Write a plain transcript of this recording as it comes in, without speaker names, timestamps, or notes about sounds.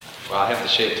Well, I have the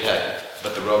shaved head,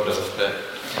 but the robe doesn't fit.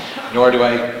 Nor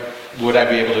would I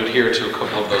be able to adhere to a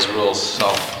couple of those rules, so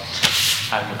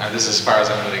this is as far as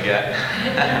I'm going to get.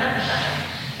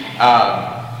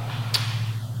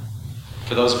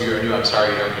 For those of you who are new, I'm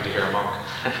sorry you don't get to hear a monk,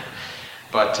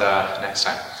 but next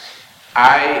time.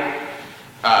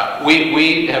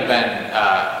 We have been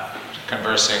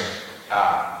conversing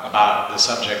about the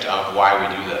subject of why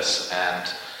we do this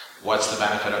and what's the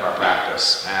benefit of our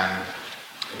practice. And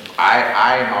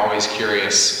I am always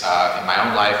curious in my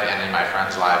own life and in my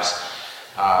friends' lives,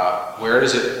 where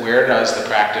does the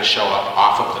practice show up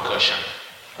off of the cushion,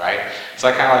 right? It's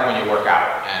like kind of like when you work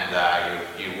out and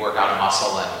you work out a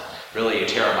muscle and really you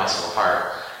tear a muscle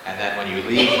apart, and then when you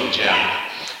leave the gym,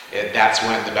 that's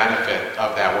when the benefit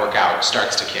of that workout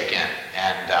starts to kick in.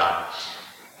 And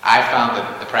I found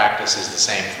that the practice is the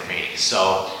same for me.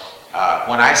 So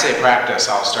when I say practice,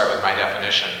 I'll start with my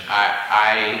definition.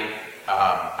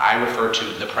 I refer to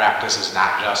the practice as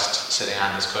not just sitting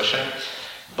on this cushion,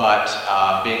 but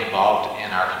being involved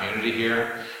in our community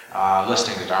here,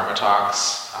 listening to Dharma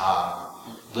talks,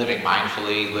 living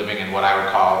mindfully, living in what I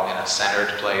would call in a centered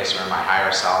place or in my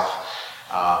higher self,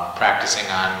 practicing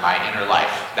on my inner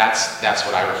life. That's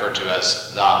what I refer to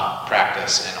as the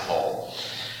practice in whole.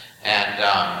 And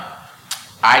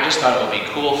I just thought it would be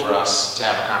cool for us to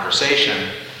have a conversation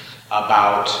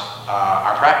about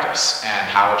our practice and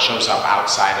how it shows up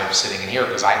outside of sitting in here,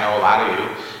 because I know a lot of you,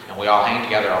 and we all hang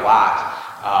together a lot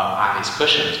on these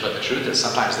cushions, but the truth is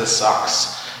sometimes this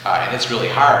sucks, and it's really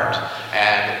hard,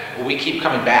 and we keep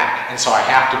coming back, and so I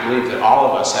have to believe that all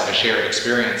of us have a shared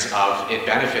experience of it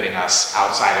benefiting us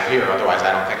outside of here, otherwise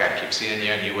I don't think I'd keep seeing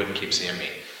you and you wouldn't keep seeing me.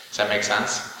 Does that make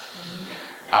sense?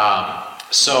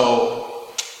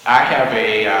 So I have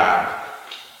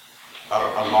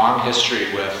a long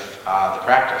history with the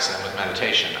practice and with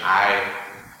meditation. I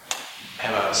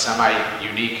have a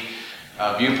semi-unique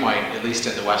viewpoint, at least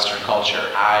in the Western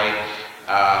culture.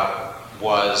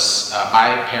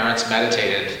 My parents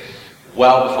meditated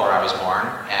well before I was born,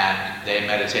 and they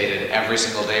meditated every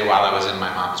single day while I was in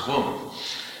my mom's womb.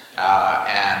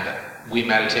 And we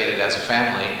meditated as a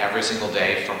family every single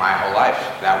day for my whole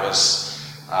life. That was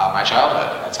my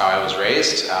childhood. That's how I was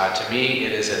raised. To me,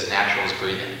 it is as natural as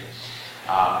breathing.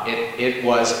 It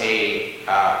was a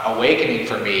awakening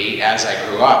for me as I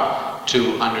grew up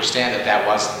to understand that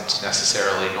wasn't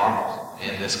necessarily normal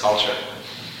in this culture.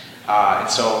 And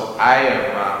so I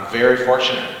am very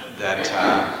fortunate that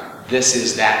this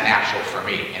is that natural for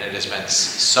me, and it has been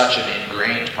such an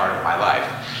ingrained part of my life.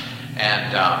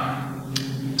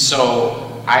 And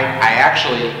so I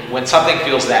actually, when something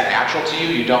feels that natural to you,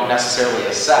 you don't necessarily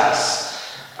assess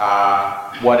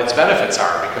what its benefits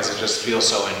are, because it just feels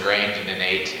so ingrained and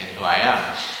innate in who I am.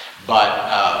 But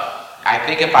I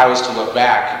think if I was to look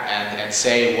back and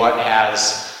say what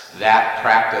has that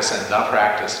practice and the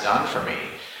practice done for me,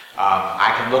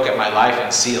 I can look at my life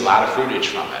and see a lot of fruitage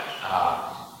from it.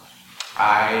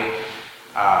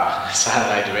 Sad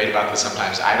and I debate about this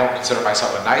sometimes. I don't consider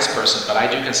myself a nice person, but I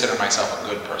do consider myself a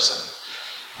good person.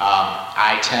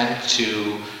 I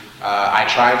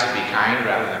try to be kind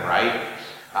rather than right.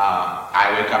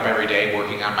 I wake up every day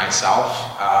working on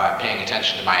myself, paying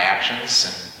attention to my actions,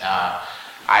 and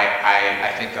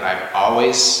I think that I've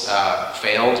always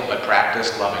failed but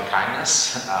practiced loving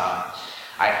kindness.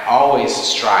 I always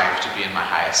strive to be in my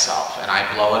highest self, and I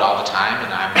blow it all the time,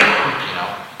 and I'm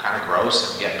kind of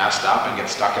gross and get messed up and get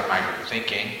stuck in my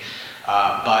thinking.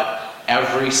 But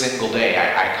every single day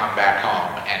I come back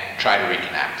home and try to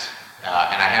reconnect,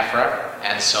 and I have forever.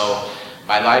 And so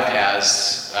my life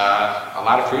has a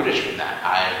lot of fruitage from that.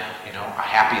 I'm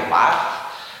happy a lot.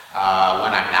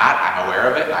 When I'm not, I'm aware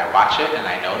of it, and I watch it, and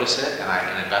I notice it, and I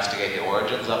can investigate the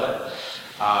origins of it.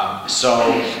 So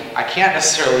I can't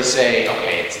necessarily say,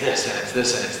 okay, it's this, and it's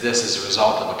this, and it's this as a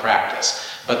result of a practice.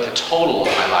 But the total of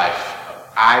my life,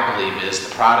 I believe, is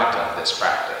the product of this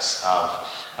practice,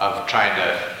 of trying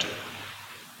to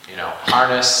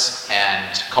harness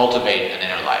and cultivate an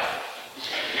inner life.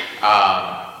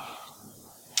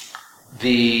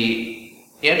 The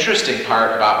interesting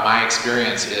part about my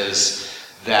experience is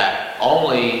that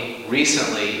only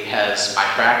recently has my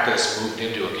practice moved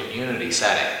into a community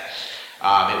setting.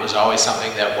 It was always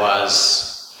something that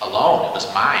was alone, it was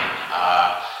mine.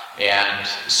 And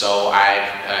so I've,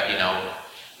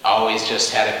 always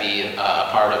just had to be a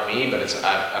part of me, but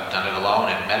I've done it alone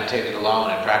and meditated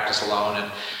alone and practiced alone.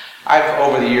 And I've,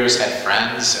 over the years, had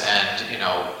friends and,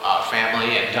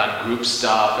 family and done group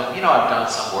stuff. And, I've done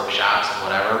some workshops and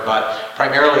whatever, but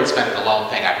primarily it's been an alone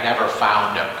thing. I've never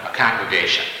found a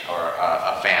congregation or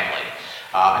a family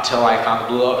until I found the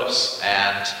Blue Lotus.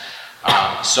 And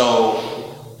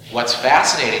so what's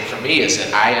fascinating for me is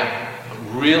that I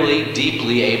am really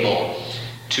deeply able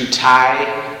to tie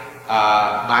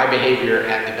my behavior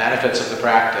and the benefits of the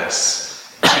practice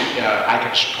I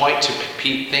can point to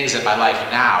things in my life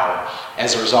now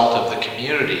as a result of the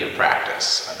community of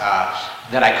practice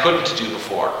that I couldn't do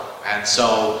before. And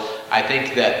so I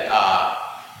think that,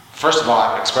 first of all,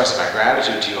 I'm expressing my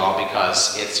gratitude to you all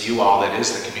because it's you all that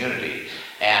is the community.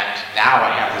 And now I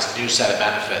have this new set of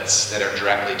benefits that are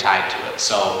directly tied to it.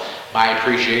 So my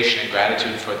appreciation and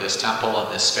gratitude for this temple and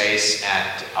this space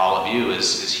and all of you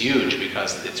is huge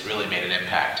because it's really made an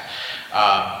impact.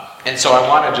 And so I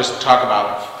want to just talk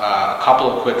about a couple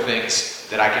of quick things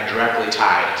that I can directly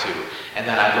tie to. And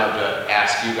then I'd love to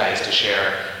ask you guys to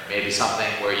share maybe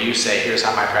something where you say, here's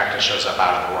how my practice shows up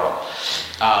out in the world.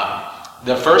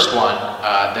 The first one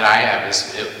that I have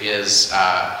is this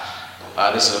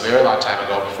is a very long time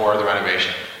ago, before the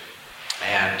renovation.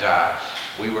 And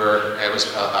it was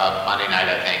a Monday night,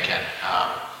 I think, and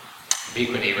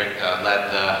Bhikkhuni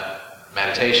led the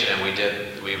meditation, and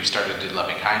we started to do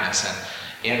loving kindness. And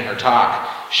in her talk,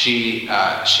 she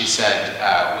said,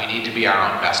 we need to be our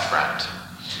own best friend.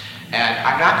 And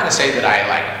I'm not going to say that I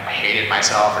hated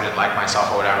myself or didn't like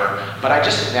myself or whatever, but I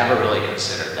just never really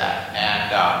considered that.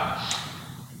 And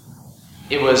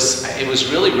it was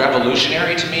really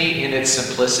revolutionary to me in its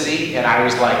simplicity, and I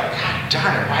was like, God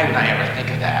darn it, why didn't I ever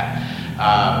think of that?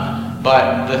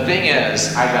 But the thing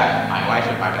is, I got my wife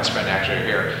and my best friend actually are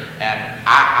here, and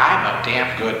I'm a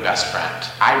damn good best friend.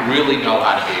 I really know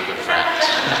how to be a good friend.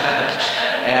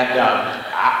 And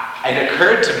it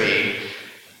occurred to me,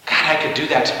 God, I could do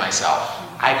that to myself.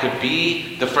 I could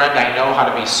be the friend I know how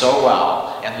to be so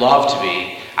well and love to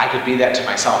be. I could be that to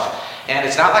myself. And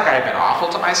it's not like I've been awful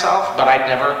to myself, but I'd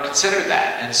never considered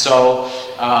that. And so,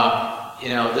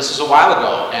 this was a while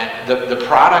ago, and the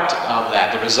product of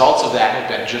that, the results of that have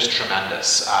been just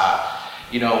tremendous.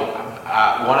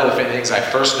 One of the things I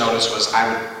first noticed was I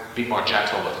would be more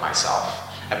gentle with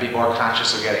myself. I'd be more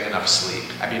conscious of getting enough sleep.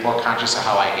 I'd be more conscious of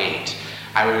how I ate.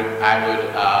 I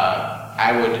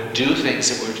would do things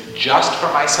that were just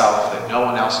for myself that no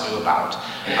one else knew about.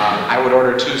 I would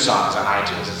order 2 songs on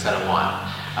iTunes instead of 1.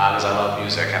 Because I love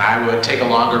music, and I would take a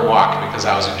longer walk because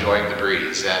I was enjoying the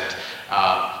breeze, and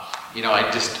I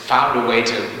just found a way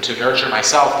to nurture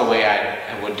myself the way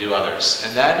I would do others.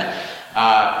 And then,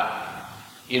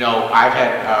 I've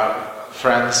had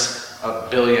friends a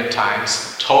billion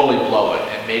times totally blow it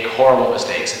and make horrible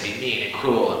mistakes and be mean and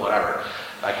cruel and whatever,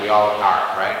 like we all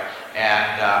are, right?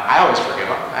 And I always forgive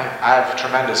them. I have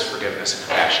tremendous forgiveness and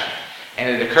compassion. And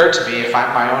it occurred to me, if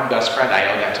I'm my own best friend, I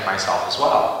owe that to myself as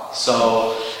well.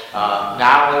 So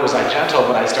not only was I gentle,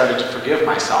 but I started to forgive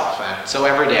myself. And so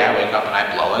every day I wake up and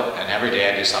I blow it, and every day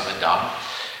I do something dumb.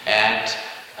 And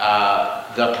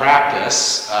the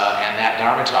practice and that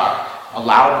Dharma talk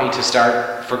allowed me to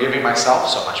start forgiving myself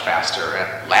so much faster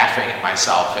and laughing at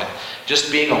myself and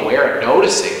just being aware and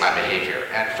noticing my behavior.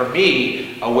 And for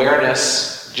me,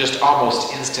 awareness just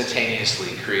almost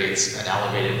instantaneously creates an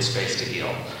elevated space to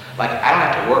heal. Like, I don't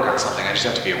have to work on something, I just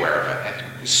have to be aware of it.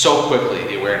 And so quickly,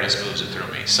 the awareness moves it through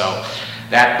me. So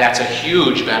that's a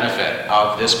huge benefit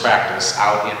of this practice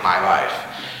out in my life.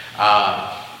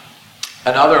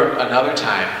 Another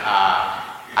time,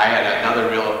 I had another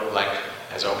real, like,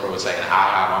 as Oprah would say, an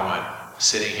aha moment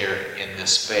sitting here in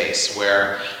this space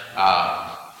where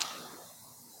I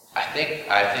think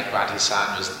Bhante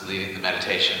San was leading the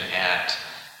meditation, and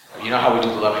you know how we do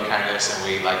the loving kindness and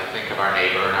we think of our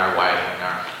neighbor and our wife and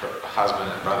our husband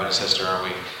and brother and sister, and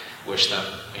we wish them,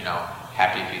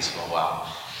 happy, peaceful, well.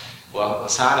 Well,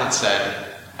 San had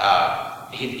said,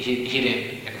 he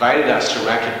invited us to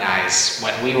recognize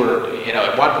when we were,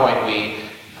 at one point we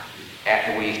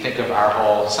think of our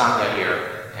whole Sangha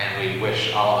here and we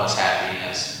wish all of us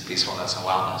happiness, peacefulness, and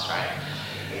wellness, right?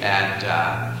 And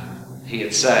he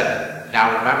had said,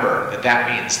 now remember that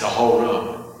means the whole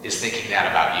room is thinking that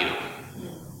about you.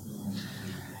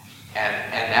 And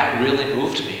that really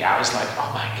moved me. I was like,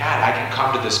 oh my God, I can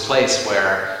come to this place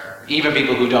where even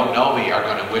people who don't know me are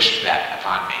going to wish that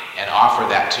upon me and offer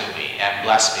that to me and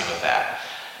bless me with that.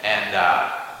 And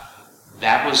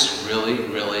that was really,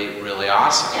 really, really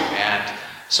awesome. And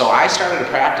so I started a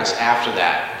practice after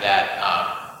that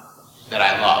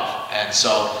I love. And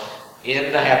so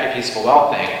in the Happy Peaceful Well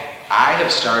thing, I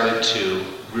have started to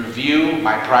review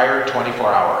my prior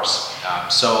 24 hours.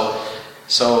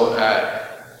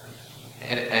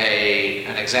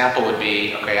 An example would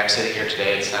be, okay, I'm sitting here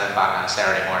today, it's 10 o'clock on a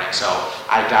Saturday morning, so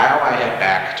I dial my head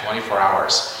back 24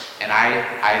 hours, and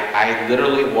I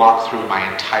literally walk through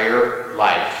my entire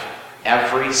life,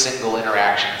 every single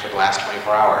interaction for the last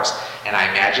 24 hours, and I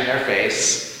imagine their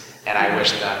face, and I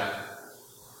wish them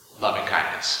loving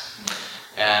kindness.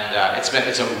 And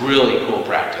it's a really cool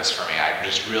practice for me. I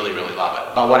just really, really love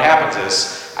it. But what happens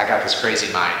is, I got this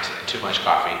crazy mind and too much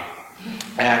coffee.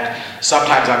 And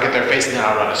sometimes I'll get their face and then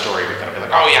I'll run a story with them. I'll be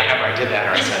like, oh yeah, remember I did that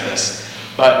or I said this.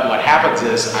 But what happens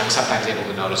is, I'm sometimes able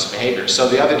to notice behavior. So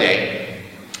the other day,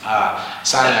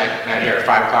 Son and I met here at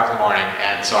 5 o'clock in the morning,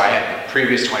 and so I had the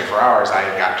previous 24 hours I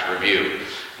had got to review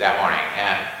that morning.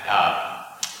 And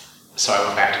so I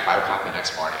went back to 5 o'clock the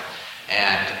next morning.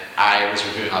 And I was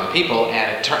reviewing other people,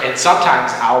 and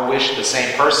sometimes I'll wish the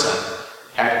same person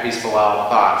happy, peaceful, well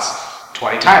thoughts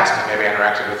 20 times, because maybe I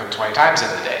interacted with them 20 times in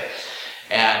the day.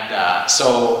 And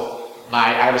so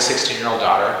I have a 16-year-old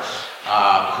daughter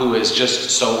who is just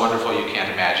so wonderful you can't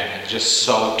imagine, and just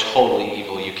so totally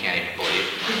evil you can't even believe.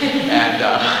 And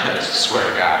I swear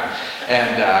to God.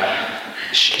 And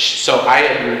so I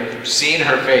had seen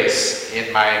her face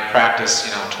in my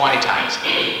practice, 20 times,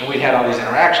 and we'd had all these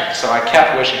interactions. So I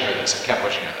kept wishing her this,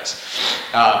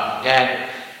 and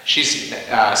she's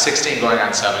 16 going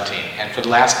on 17, and for the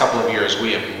last couple of years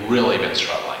we have really been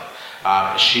struggling.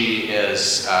 She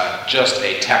is just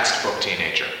a textbook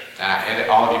teenager. And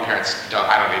all of you parents,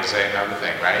 I don't need to say another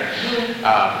thing, right?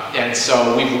 And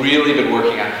so we've really been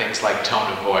working on things like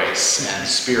tone of voice and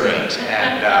spirit,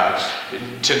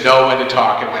 and to know when to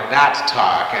talk and when not to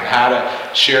talk, and how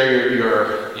to share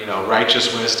your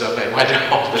righteous wisdom and when to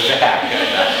hold it back.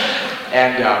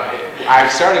 And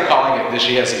I've started calling it that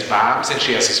she has these bombs and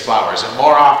she has these flowers, and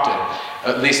more often,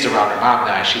 at least around her mom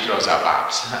and I, she throws out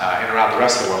bombs, and around the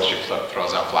rest of the world she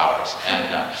throws out flowers.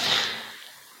 And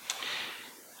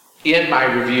in my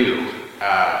review,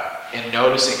 in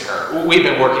noticing her, we've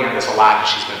been working on this a lot and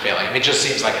she's been failing. It just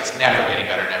seems like it's never getting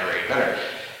better, never getting better.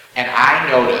 And I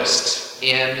noticed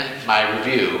in my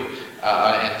review,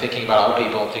 and thinking about other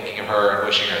people and thinking of her and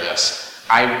wishing her this,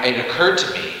 it occurred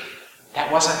to me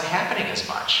that wasn't happening as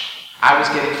much. I was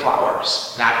getting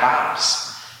flowers, not bombs.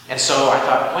 And so I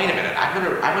thought, wait a minute, I'm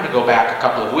gonna go back a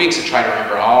couple of weeks and try to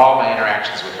remember all my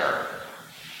interactions with her.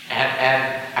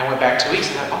 And I went back 2 weeks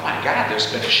and thought, oh my God, there's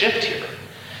been a shift here.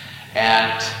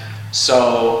 And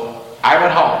so I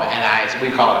went home, and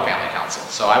we call it a family council.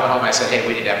 So I went home and I said, hey,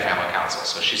 we need to have a family council.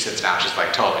 So she sits down, she's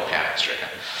like totally panic-stricken.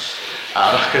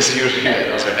 Because usually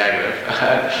those are negative,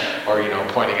 or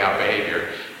pointing out behavior.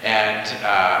 And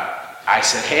I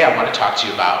said, hey, I want to talk to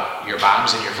you about your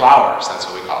bombs and your flowers. That's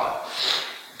what we call it.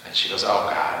 And she goes, oh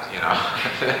God,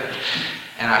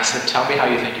 And I said, tell me how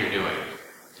you think you're doing.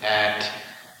 And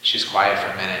she's quiet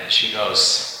for a minute, and she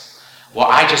goes, well,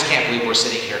 I just can't believe we're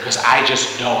sitting here, because I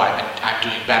just know I'm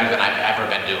doing better than I've ever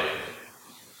been doing.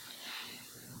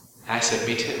 And I said,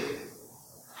 me too.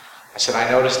 I said, I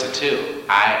noticed it too.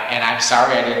 And I'm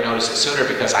sorry I didn't notice it sooner,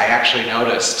 because I actually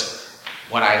noticed,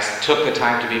 when I took the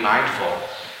time to be mindful,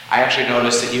 I actually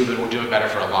noticed that you've been doing better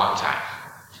for a long time.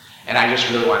 And I just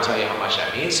really want to tell you how much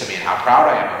that means to me and how proud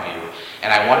I am of you.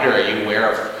 And I wonder, are you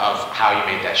aware of how you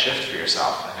made that shift for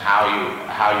yourself and how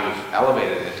you've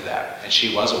elevated into that? And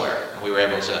she was aware. And we were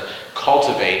able to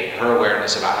cultivate her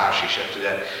awareness about how she shifted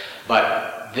it.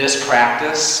 But this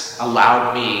practice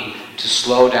allowed me to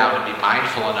slow down and be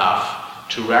mindful enough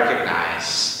to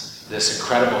recognize this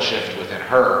incredible shift within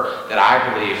her that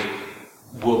I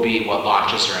believe will be what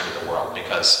launches her into the world,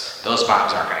 because those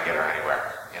bombs aren't going to get her anywhere,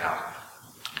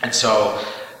 And so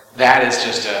that is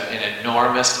just an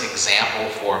enormous example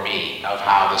for me of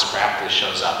how this practice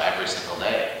shows up every single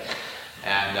day.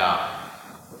 And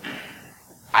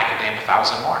I could name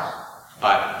 1,000 more,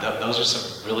 but those are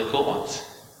some really cool ones.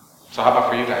 So how about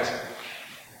for you guys?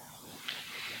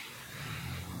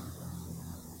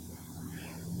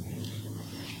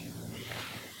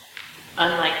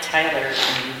 Unlike Tyler,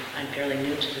 I'm fairly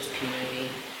new to this community,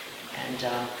 and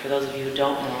for those of you who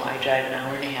don't know, I drive an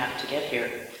hour and a half to get here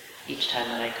each time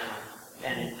that I come,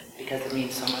 and because it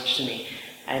means so much to me.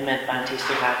 I met Bhante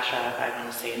Suhatra, I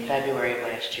want to say in February of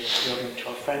last year, through a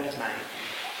mutual friend of mine,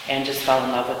 and just fell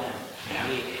in love with him.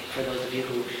 For those of you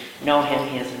who know him,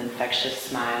 he has an infectious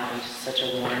smile and just such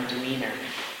a warm demeanor.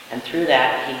 And through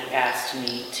that, he asked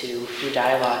me to, through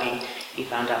dialoguing, he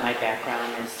found out my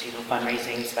background is,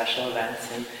 fundraising, special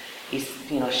events, and he,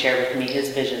 shared with me his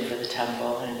vision for the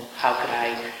temple and how could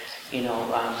I,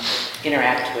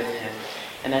 interact with him.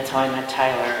 And that's how I met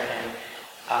Tyler,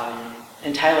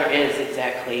 and Tyler is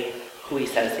exactly who he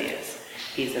says he is.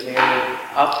 He's a very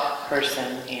up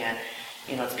person, and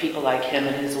it's people like him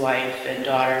and his wife and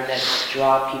daughter that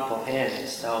draw people in.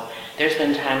 So there's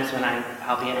been times when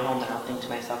I'll be at home and I'll think to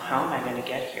myself, how am I going to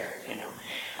get here?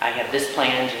 I have this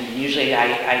planned, and usually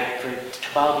I for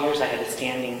 12 years I had a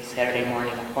standing Saturday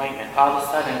morning appointment. All of a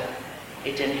sudden,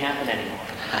 it didn't happen anymore.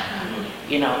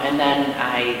 You know, and then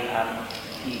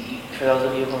for those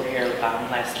of you who were here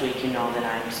last week, you know that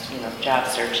I'm, you know, job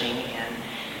searching, and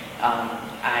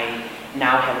I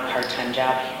now have a part-time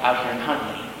job out here in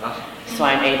Huntley. So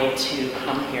I'm able to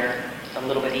come here a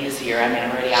little bit easier. I mean,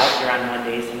 I'm already out here on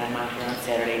Mondays and I'm out here on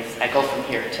Saturdays. I go from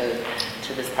here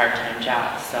to this part-time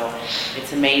job. So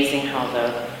it's amazing how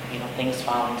things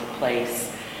fall into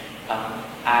place.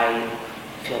 I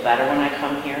feel better when I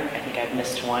come here. I think I've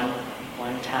missed one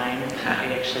time. It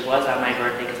actually was on my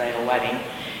birthday because I had a wedding.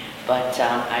 But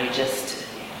I just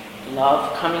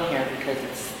love coming here because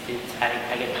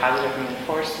I get positive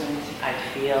reinforcement. I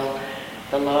feel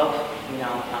the love, you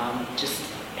know, just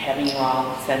having you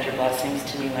all send your blessings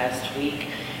to me last week.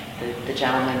 The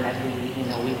gentleman that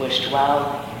we wished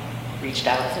well reached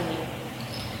out to me.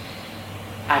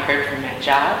 I heard from that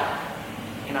job.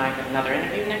 You know, I have another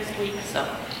interview next week, so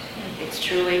it's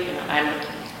truly, you know,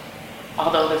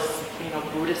 although this, you know,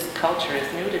 Buddhist culture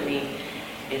is new to me,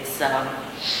 it's,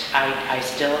 I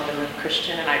still am a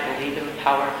Christian, and I believe in the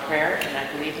power of prayer, and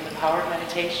I believe in the power of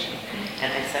meditation.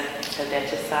 And I said that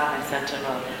to Sam. I sent him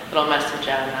a little message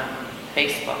on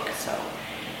Facebook. So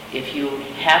if you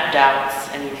have doubts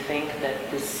and you think that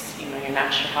this, you know, you're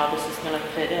not sure how this is going to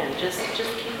fit in, just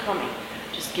keep coming.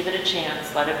 Just give it a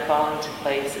chance. Let it fall into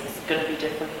place. It's going to be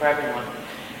different for everyone,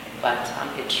 but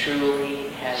it truly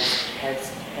has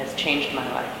changed my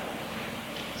life.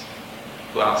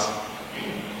 Who else?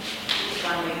 Just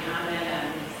wanted to comment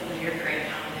on some of your great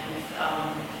comments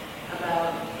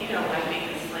about, you know, wiping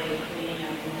the slate, cleaning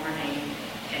up the morning,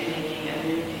 and making a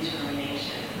new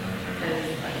determination. Because a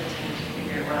lot of times you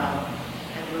figure, well,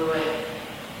 I blew it,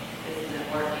 this isn't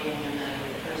working, I'm not a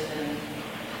good person.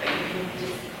 But you can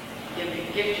just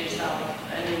give yourself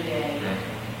a new day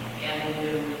and a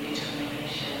new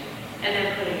determination. And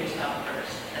then putting yourself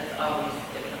first. That's always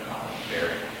difficult.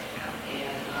 Very.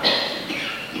 And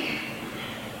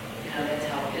you know, that's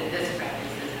helped. This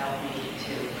practice has helped me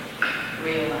to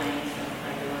realign some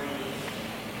priorities.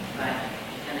 But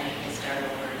then I have to start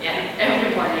over again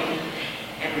every morning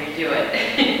and redo it.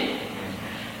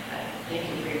 But thank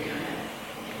you for your comments.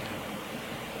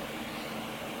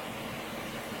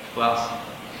 Who else?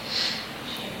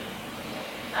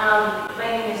 My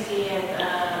name is Dee, and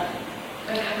I've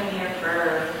been coming here for,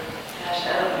 gosh, I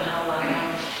don't know how long now.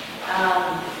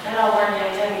 And I'll warn you, I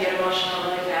tend to get emotional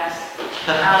really fast.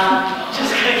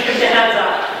 Just gonna give you a heads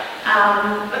up.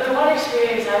 But the one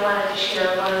experience I wanted to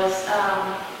share was, a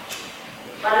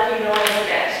lot of you know I had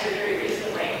back surgery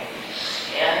recently,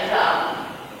 and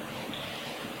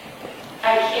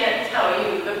I can't tell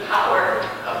you the power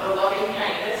of the loving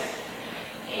kindness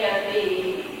and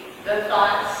the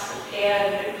thoughts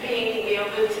and being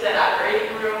wheeled into that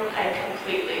operating room. I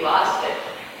completely lost it.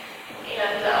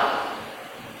 And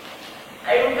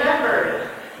I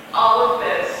remembered all of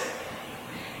this,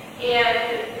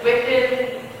 and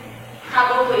within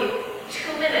probably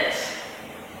 2 minutes,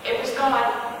 it was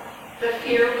gone. The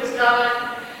fear was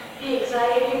gone, the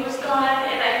anxiety was gone,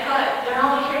 and I thought, they're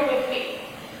all here with me.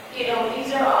 You know,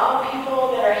 these are all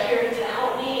people that are here to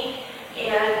help me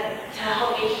and to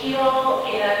help me heal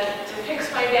and to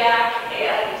fix my back,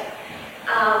 and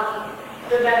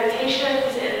the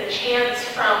meditations and the chants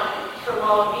from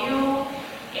all of you,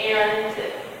 and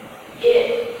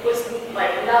it was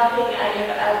like nothing I have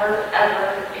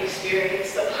ever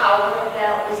experienced. The power of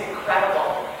that was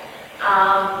incredible.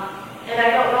 And I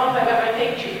don't know if I've ever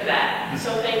thanked you for that.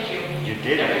 So thank you. You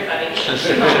did. Everybody.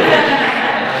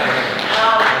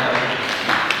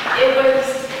 It was,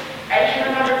 I can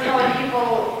remember telling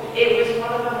people it was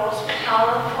one of the most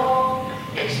powerful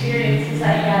experiences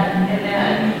I had in that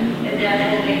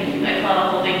holding, I call it a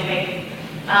holding tank,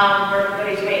 where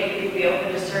everybody's waiting to be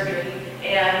open to surgery.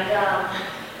 And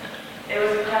it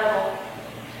was incredible.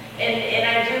 And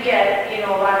I do get, you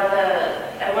know, a lot of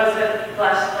I wasn't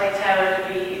blessed like Tyler to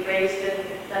be raised in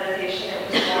meditation. It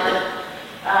was more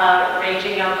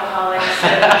raging alcoholics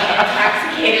and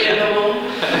intoxicated in the womb.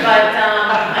 But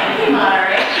I came out all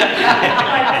right.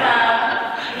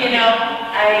 But, you know,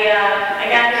 I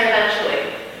got there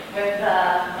eventually with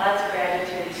lots of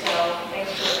gratitude. So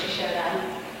thanks for what you shared on.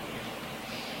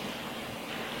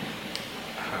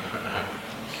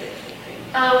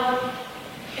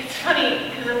 It's funny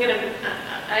because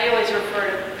I always refer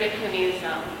to Bhikkhunis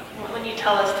when you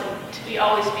tell us to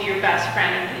always be your best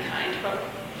friend and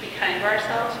be kind to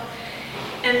ourselves.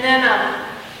 And then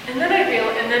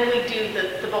we do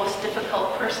the most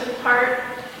difficult person part,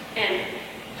 and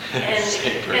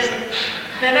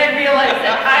then I realize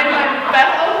that I'm my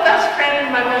best friend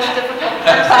and my most difficult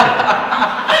person.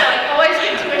 So I always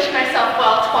get to wish myself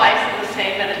well twice in the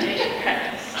same meditation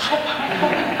practice.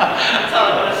 That's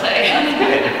all I want to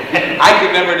I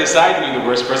could never decide who the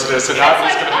worst person is, so now I'm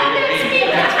just going to Oh, make that's it me. me.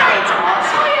 That's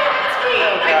awesome. Oh, yeah, that's me.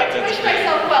 Oh, I God, get to that's wish great.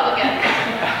 myself well again.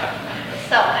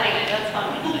 So, anyway, that's fun.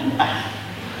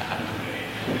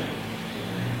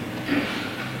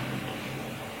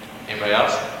 Anybody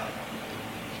else?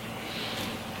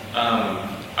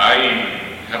 I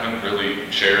haven't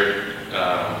really shared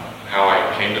how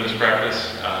I came to this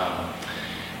practice.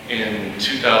 In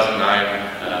 2009,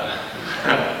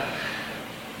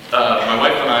 my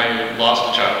wife and I lost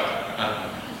a child.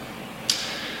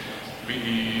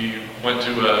 We went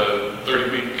to a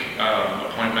 30-week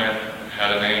appointment,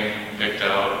 had a name picked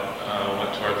out,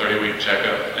 went to our 30-week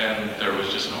checkup, and there was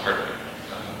just no heartbeat.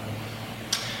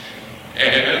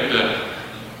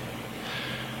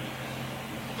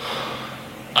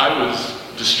 I was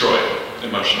destroyed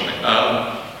emotionally.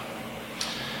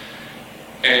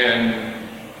 And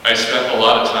I spent a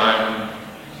lot of time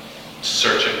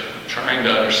searching, trying to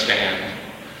understand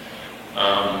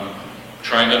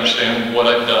what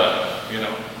I've done, you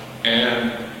know.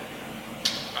 And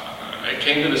I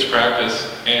came to this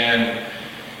practice, and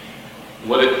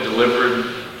what it delivered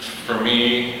for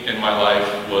me in my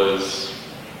life was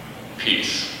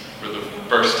peace. For the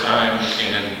first time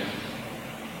in,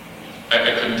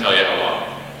 I couldn't tell you how long.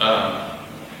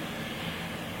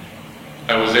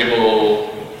 I was able,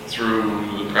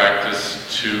 through the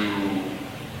practice, to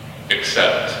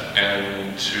accept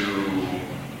and to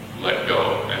let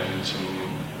go and to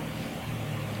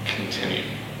continue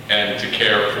and to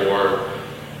care for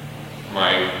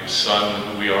my son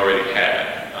who we already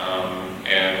had.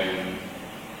 And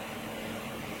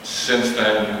since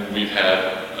then, we've had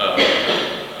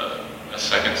a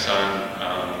second son.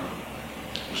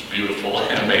 It was beautiful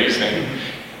and amazing.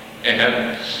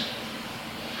 And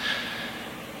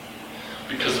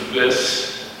because of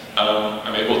this,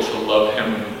 I'm able to love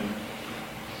him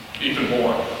even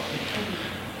more.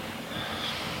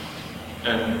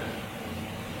 And,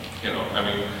 you know, I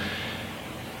mean,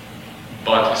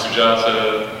 Bhante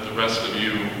Sujata, the rest of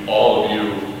you, all of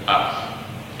you, I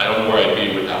don't know where I'd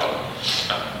be without.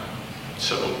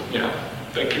 So, yeah,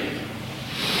 thank you.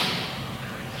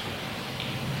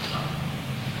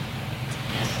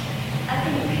 I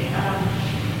think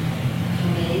for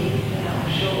me, I'm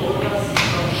sure all of us have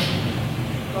got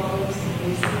problems and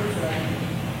reasons, and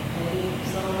maybe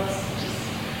some of us just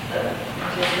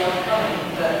love coming,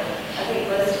 but I think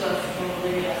most of us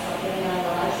probably have something in our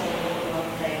lives that we all want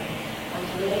to think. And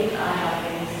for me, I have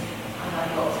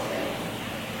lots of things.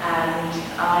 And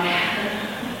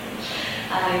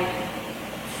I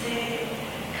see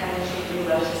coming to Blue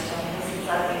Lotus Temple since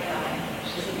I've been coming,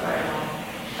 which isn't very long,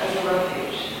 as a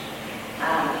refuge.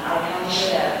 And I come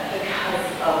here because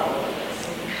of all of this,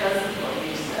 and because of what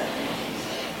you said,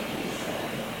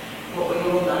 what we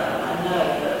all know. I know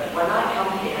that when I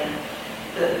come here,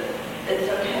 that it's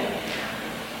okay.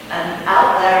 And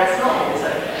out there, it's not always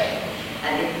okay.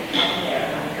 And you can come here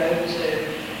and I go to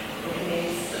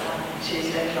Rukmini's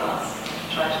Tuesday class,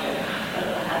 try to go,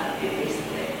 I haven't been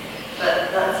recently.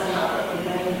 But that's another, you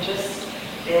know, just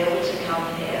be able to come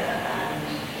here and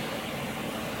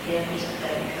be able to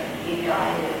think and be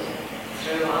guided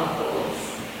through our thoughts.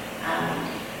 And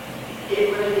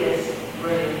it really is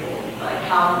really important. I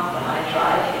come, when I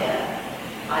drive here,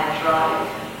 I drive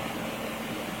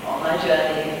on my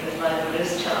journey with my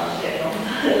Buddhist chanting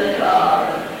in the car,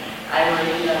 and I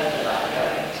really know that I'm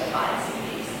going to find some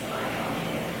peace when I come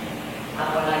here. And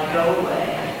when I go away,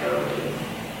 I go with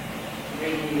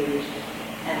renewed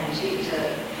energy to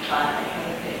try and make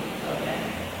other people okay.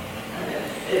 And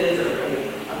it is a really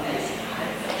amazing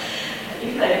ride. And you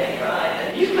made me cry, and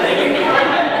you made me cry,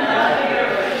 and I think I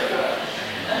really cry.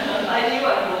 I knew I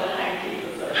was a hanky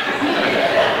for something.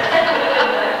 I put it in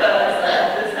my purse, I had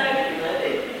this hanky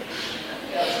ready.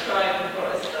 I was crying before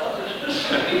I started.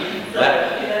 So,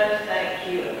 you know,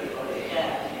 thank you everybody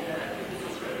again, you know, because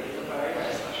this really is a very,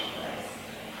 very special place.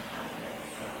 And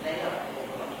it's made up of all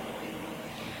the wonderful people.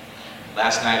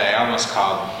 Last night I almost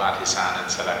called Bhante-san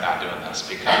and said I'm not doing this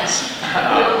because,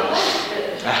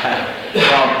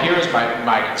 well, here's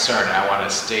my concern, and I want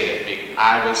to state it.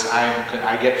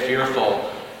 I get fearful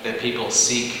that people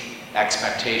seek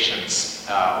expectations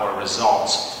or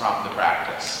results from the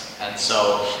practice. And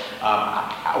so,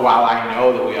 while I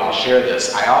know that we all share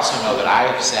this, I also know that I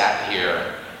have sat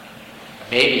here,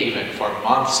 maybe even for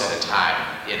months at a time,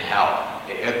 in hell,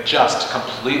 just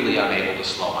completely unable to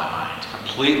slow my mind,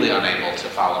 completely unable to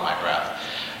follow my breath.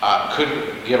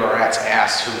 Couldn't give a rat's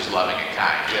ass who was loving and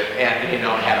kind, and you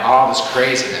know, had all this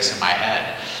craziness in my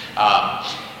head.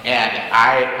 And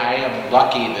I am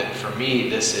lucky that for me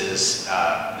this is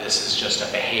just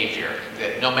a behavior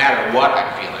that no matter what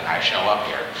I'm feeling, I show up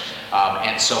here.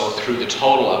 And so through the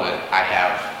total of it, I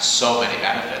have so many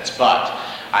benefits. But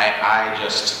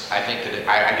I think that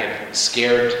I get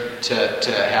scared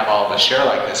to have all of us share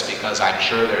like this, because I'm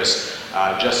sure there's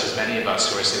just as many of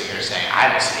us who are sitting here saying, I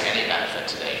don't see any benefit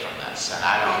today from this, and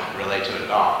I don't relate to it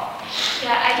at all.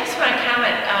 Yeah, I just want to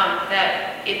comment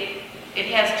that it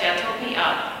has gentled me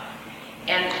up.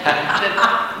 And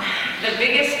the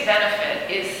biggest benefit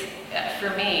is, for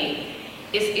me,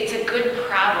 is it's a good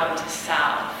problem to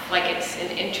solve. Like, it's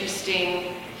an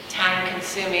interesting,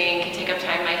 time-consuming, can take up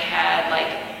time in my head.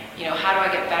 Like, you know, how do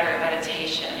I get better at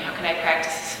meditation? How can I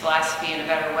practice this philosophy in a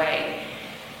better way?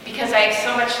 Because I have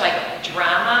so much, like,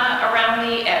 drama around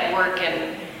me at work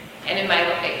and in my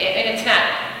life. And it's not,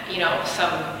 you know,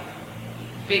 some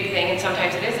big thing, and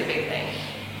sometimes it is a big thing.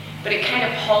 But it kind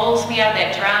of pulls me out of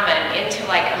that drama and into,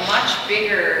 like, a much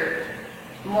bigger,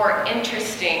 more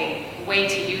interesting way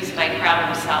to use my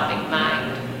problem-solving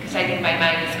mind, because I think my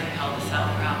mind is compelled to solve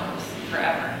problems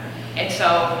forever. And so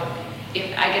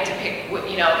if I get to pick,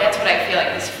 you know, that's what I feel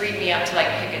like this freed me up to, like,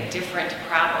 pick a different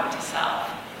problem to solve.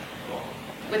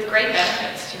 With great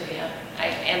benefits too, yeah.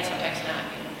 And sometimes not,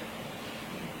 you know.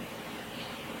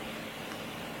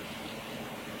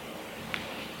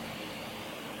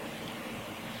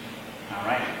 All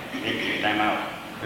right, Nick, time out.